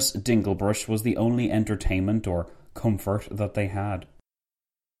generous Dinklebrush was the only entertainment or comfort that they had.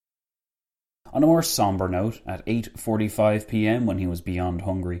 On a more sombre note, at 8:45 p.m, when he was beyond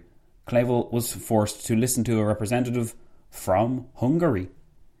hungry, Clavel was forced to listen to a representative from Hungary.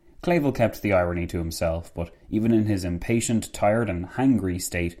 Clavel kept the irony to himself, but even in his impatient, tired and hangry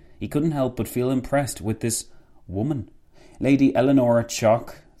state, he couldn't help but feel impressed with this woman. Lady Eleanora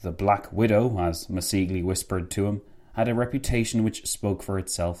Chalk, the Black Widow, as Masigli whispered to him, had a reputation which spoke for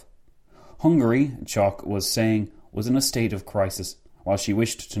itself. Hungary, Chalk was saying, was in a state of crisis. While she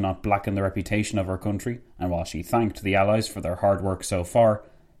wished to not blacken the reputation of her country, and while she thanked the Allies for their hard work so far,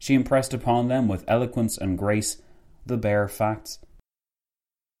 she impressed upon them with eloquence and grace the bare facts.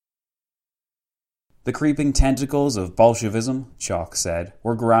 The creeping tentacles of Bolshevism, Chalk said,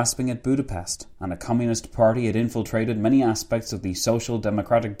 were grasping at Budapest, and a communist party had infiltrated many aspects of the Social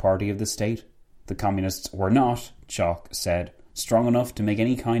Democratic Party of the state. The communists were not, Chalk said, strong enough to make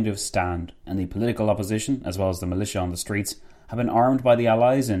any kind of stand, and the political opposition, as well as the militia on the streets, had been armed by the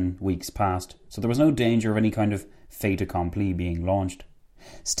Allies in weeks past, so there was no danger of any kind of fait accompli being launched.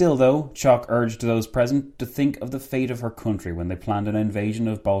 Still, though, Chalk urged those present to think of the fate of her country when they planned an invasion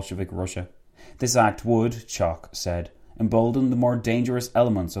of Bolshevik Russia. This act would, Chalk said, embolden the more dangerous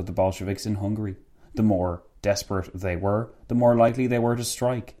elements of the Bolsheviks in Hungary. The more desperate they were, the more likely they were to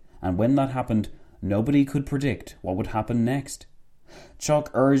strike, and when that happened, nobody could predict what would happen next. Chalk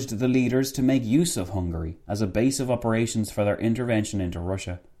urged the leaders to make use of Hungary as a base of operations for their intervention into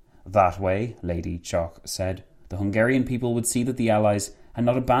Russia. That way, Lady Chalk said, the Hungarian people would see that the Allies had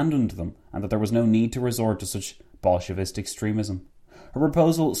not abandoned them and that there was no need to resort to such Bolshevist extremism. Her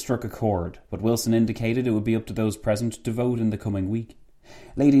proposal struck a chord, but Wilson indicated it would be up to those present to vote in the coming week.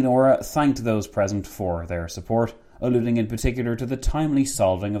 Lady Nora thanked those present for their support, alluding in particular to the timely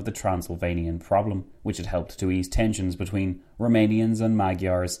solving of the Transylvanian problem, which had helped to ease tensions between Romanians and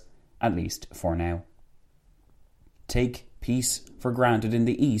Magyars, at least for now. Take peace for granted in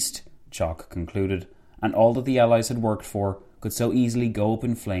the East, Chalk concluded, and all that the Allies had worked for could so easily go up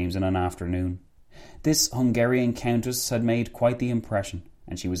in flames in an afternoon. This Hungarian countess had made quite the impression,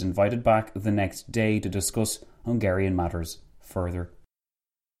 and she was invited back the next day to discuss Hungarian matters further.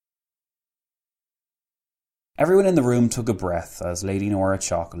 Everyone in the room took a breath as Lady Nora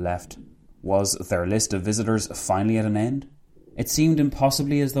Chalk left. Was their list of visitors finally at an end? It seemed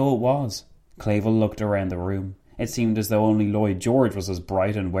impossibly as though it was. Clavel looked around the room. It seemed as though only Lloyd George was as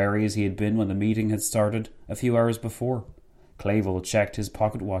bright and wary as he had been when the meeting had started a few hours before. Clavel checked his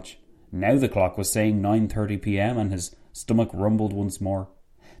pocket watch. Now the clock was saying 9:30 p.m. and his stomach rumbled once more.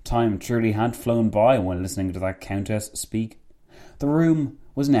 Time truly had flown by when listening to that countess speak. The room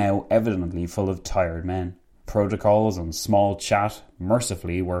was now evidently full of tired men. Protocols and small chat,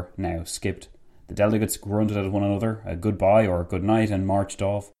 mercifully, were now skipped. The delegates grunted at one another a goodbye or good night and marched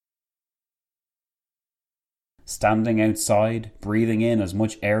off. Standing outside, breathing in as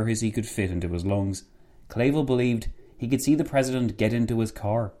much air as he could fit into his lungs, Clavel believed he could see the president get into his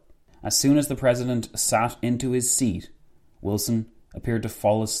car. As soon as the president sat into his seat, Wilson appeared to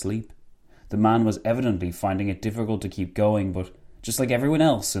fall asleep. The man was evidently finding it difficult to keep going, but just like everyone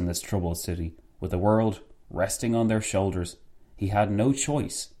else in this troubled city, with the world resting on their shoulders, he had no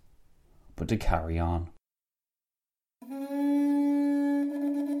choice but to carry on.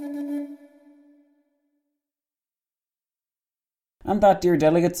 And that, dear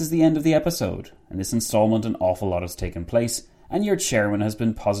delegates, is the end of the episode. In this instalment, an awful lot has taken place, and your chairman has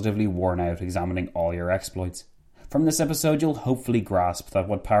been positively worn out examining all your exploits. From this episode, you'll hopefully grasp that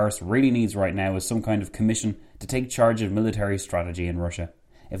what Paris really needs right now is some kind of commission to take charge of military strategy in Russia.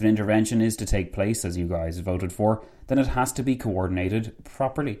 If an intervention is to take place, as you guys voted for, then it has to be coordinated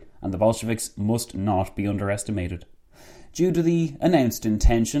properly, and the Bolsheviks must not be underestimated. Due to the announced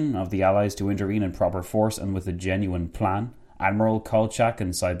intention of the Allies to intervene in proper force and with a genuine plan, Admiral Kolchak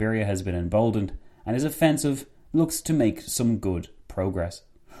in Siberia has been emboldened, and his offensive looks to make some good progress.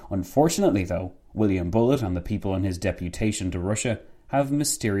 Unfortunately, though, William Bullitt and the people in his deputation to Russia have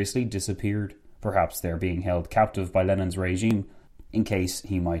mysteriously disappeared. Perhaps they're being held captive by Lenin's regime, in case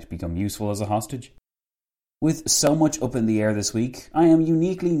he might become useful as a hostage. With so much up in the air this week, I am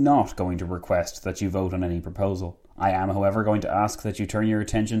uniquely not going to request that you vote on any proposal. I am, however, going to ask that you turn your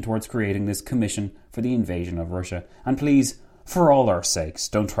attention towards creating this commission for the invasion of Russia. And please, for all our sakes,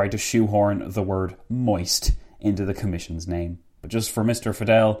 don't try to shoehorn the word moist into the commission's name. But just for Mr.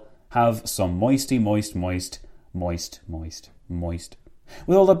 Fidel, have some moisty, moist.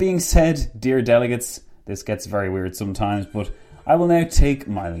 With all that being said, dear delegates, this gets very weird sometimes, but I will now take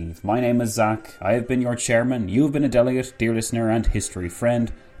my leave. My name is Zach. I have been your chairman. You have been a delegate, dear listener, and history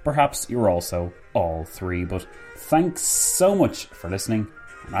friend. Perhaps you're also all three, but thanks so much for listening,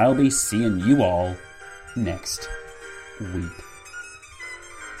 and I'll be seeing you all next week.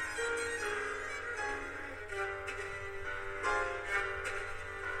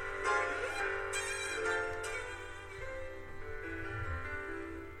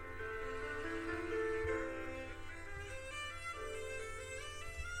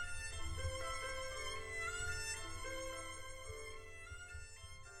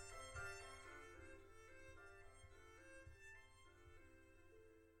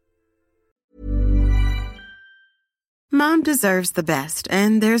 Mom deserves the best,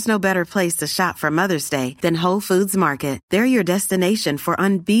 and there's no better place to shop for Mother's Day than Whole Foods Market. They're your destination for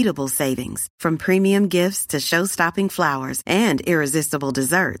unbeatable savings, from premium gifts to show-stopping flowers and irresistible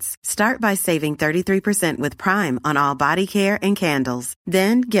desserts. Start by saving 33% with Prime on all body care and candles.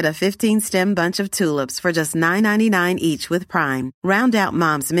 Then get a 15-stem bunch of tulips for just $9.99 each with Prime. Round out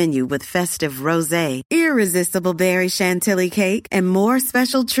Mom's menu with festive rosé, irresistible berry chantilly cake, and more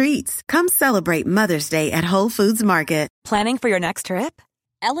special treats. Come celebrate Mother's Day at Whole Foods Market. Planning for your next trip?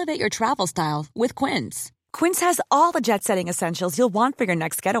 Elevate your travel style with Quince. Quince has all the jet-setting essentials you'll want for your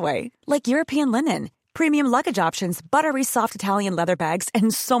next getaway, like European linen, premium luggage options, buttery soft Italian leather bags,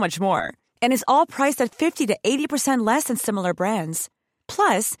 and so much more. And is all priced at 50 to 80% less than similar brands.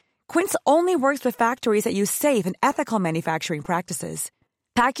 Plus, Quince only works with factories that use safe and ethical manufacturing practices.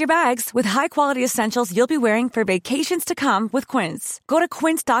 Pack your bags with high-quality essentials you'll be wearing for vacations to come with Quince. Go to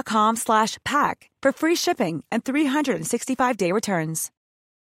quince.com/pack for free shipping and 365-day returns.